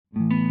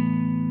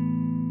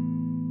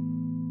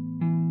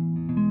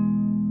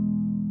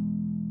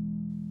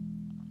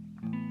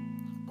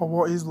But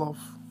what is love?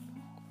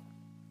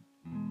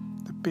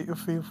 The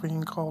beautiful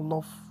thing called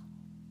love.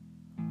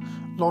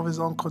 Love is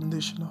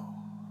unconditional.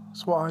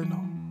 That's what I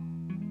know.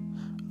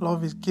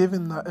 Love is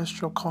giving that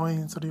extra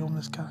coin to the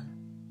homeless guy.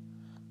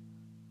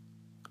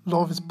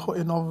 Love is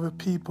putting other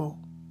people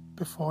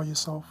before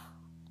yourself.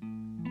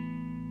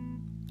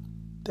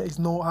 There is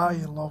no I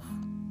in love.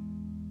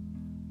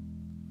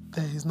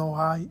 There is no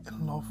I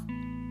in love.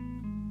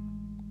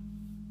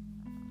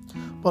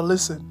 But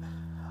listen,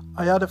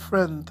 I had a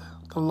friend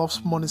that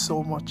loves money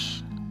so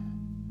much.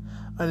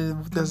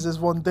 And there's this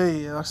one day,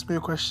 he asked me a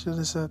question.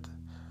 He said,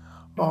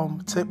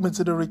 take me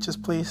to the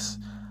richest place.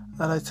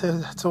 And I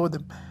told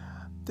him,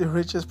 the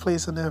richest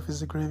place on earth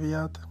is the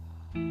graveyard.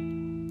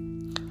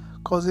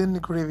 Because in the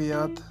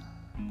graveyard,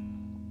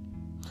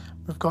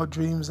 we've got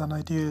dreams and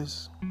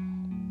ideas.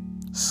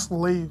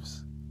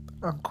 Slaves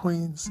and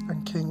queens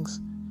and kings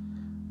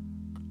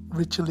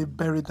ritually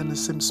buried in the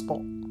same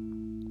spot.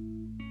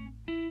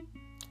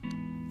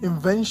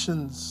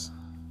 Inventions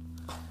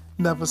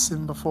never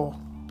seen before.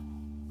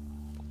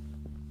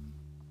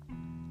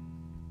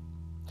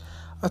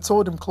 I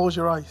told him, close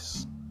your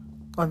eyes.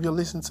 And if you're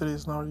listening to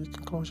this now, you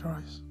can close your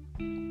eyes.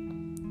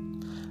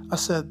 I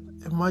said,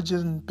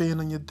 imagine being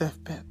on your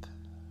deathbed.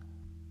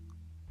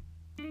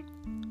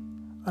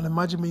 And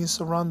imagine being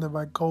surrounded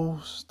by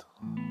ghosts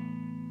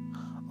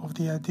of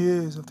the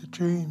ideas, of the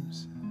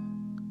dreams,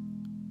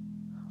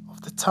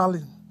 of the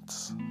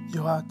talents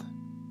you had,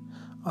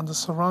 and to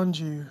surround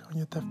you on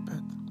your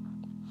deathbed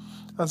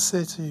and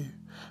say to you,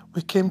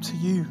 we came to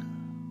you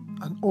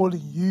and only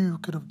you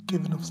could have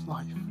given us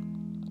life.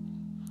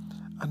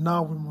 And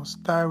now we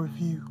must die with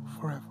you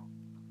forever.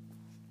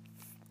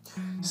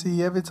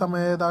 See, every time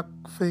I hear that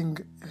thing,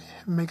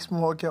 it makes me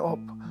want to get up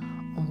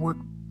and work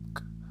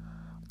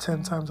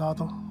 10 times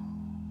harder.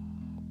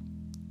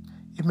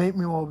 It made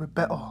me want to be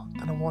better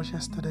than I was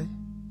yesterday.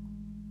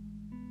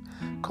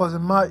 Because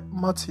in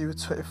Matthew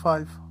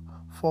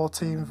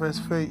 25:14 verse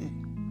 30,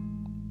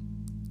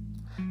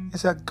 it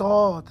said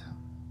God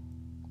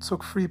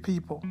took 3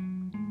 people,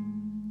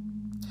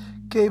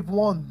 gave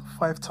one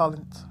 5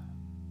 talents,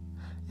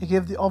 he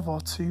gave the other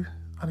 2,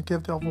 and he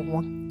gave the other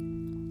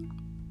 1.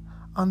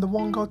 And the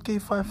one God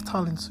gave 5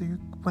 talents, so he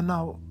went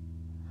out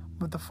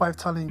with the 5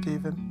 talents he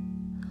gave him,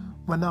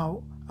 went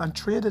out and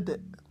traded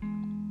it,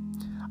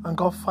 and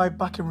got 5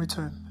 back in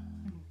return,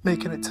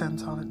 making it 10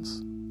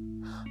 talents.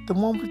 The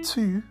one with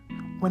 2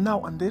 went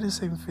out and did the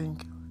same thing,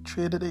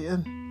 traded it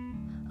in,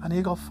 and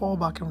he got 4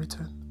 back in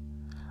return.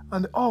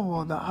 And the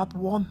other that had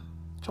 1,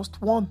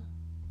 just 1,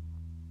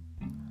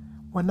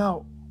 went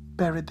out,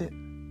 buried it.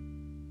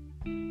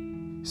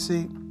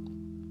 See,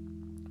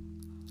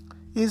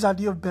 his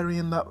idea of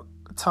burying that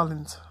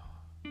talent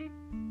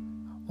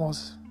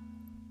was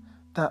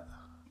that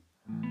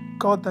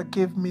God that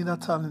gave me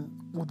that talent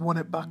would want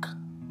it back.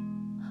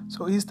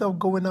 So instead of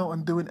going out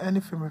and doing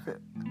anything with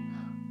it,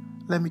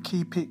 let me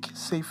keep it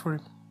safe for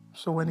him.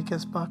 So when he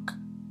gets back,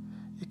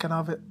 he can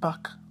have it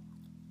back.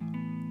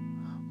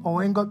 But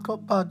when God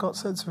got back, God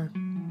said to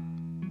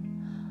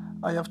him,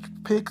 I have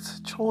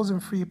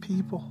chosen 3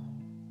 people.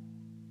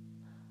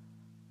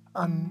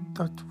 And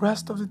the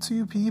rest of the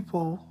 2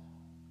 people,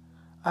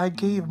 I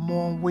gave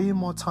way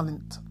more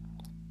talent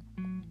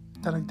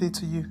than I did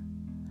to you.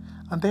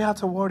 And they had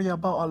to worry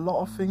about a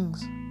lot of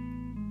things.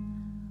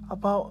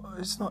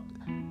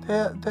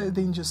 They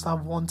didn't just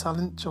have 1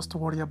 talent just to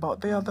worry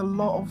about. They had a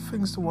lot of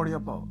things to worry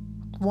about.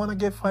 One I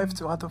gave 5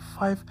 to, I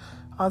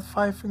had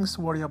 5 things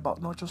to worry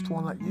about, not just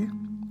 1 like you.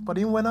 But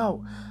he went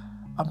out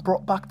and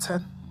brought back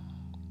 10.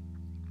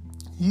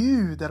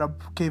 You that I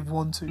gave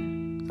 1 to,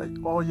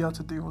 like all you had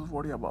to do was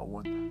worry about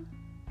 1.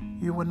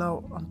 You went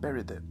out and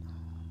buried it.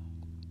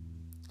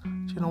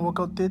 Do you know what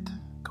God did?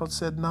 God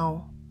said,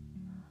 now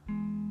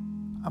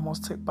I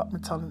must take back my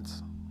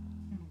talents.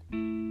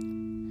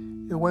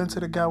 He went to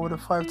the guy with the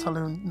 5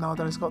 talents, now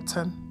that he's got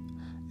 10.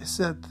 He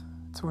said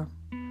to him,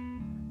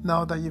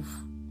 now that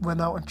you've went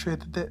out and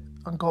traded it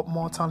and got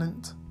more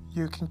talent,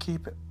 you can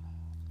keep it.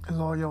 It's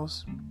all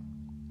yours.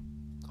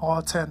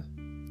 Or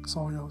 10, it's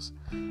all yours.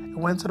 He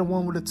went to the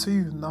one with the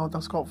 2, now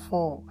that's got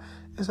 4.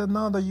 He said,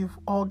 now that you've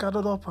all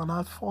gathered up and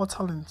had 4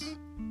 talents,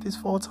 these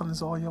 4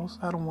 talents are all yours.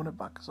 I don't want it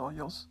back, it's all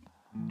yours.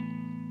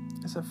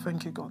 He said,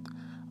 thank you, God.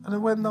 And he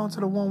went down to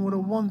the one with the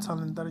 1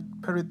 talent that he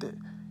buried it.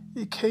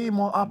 He came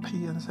all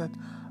happy and said,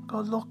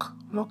 God,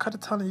 look at the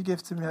talent you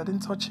gave to me. I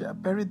didn't touch it, I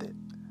buried it.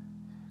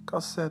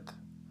 God said,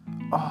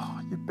 oh,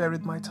 you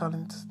buried my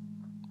talent.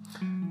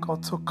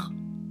 God took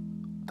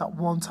that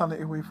 1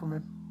 talent away from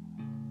him.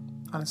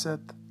 And he said,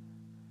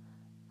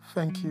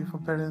 thank you for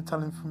burying the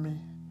talent for me.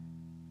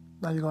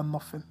 Now you got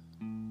nothing.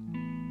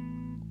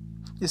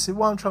 You see,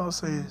 what I'm trying to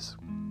say is,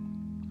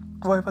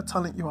 whatever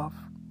talent you have,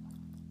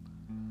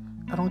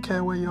 I don't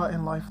care where you are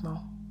in life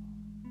now,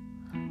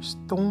 just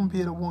don't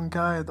be the one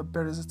guy that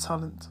buries a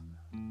talent.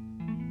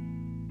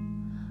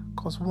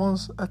 Because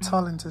once a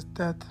talent is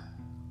dead,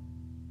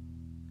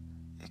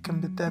 it can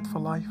be dead for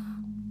life.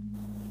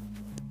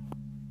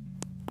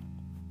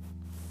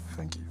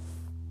 Thank you.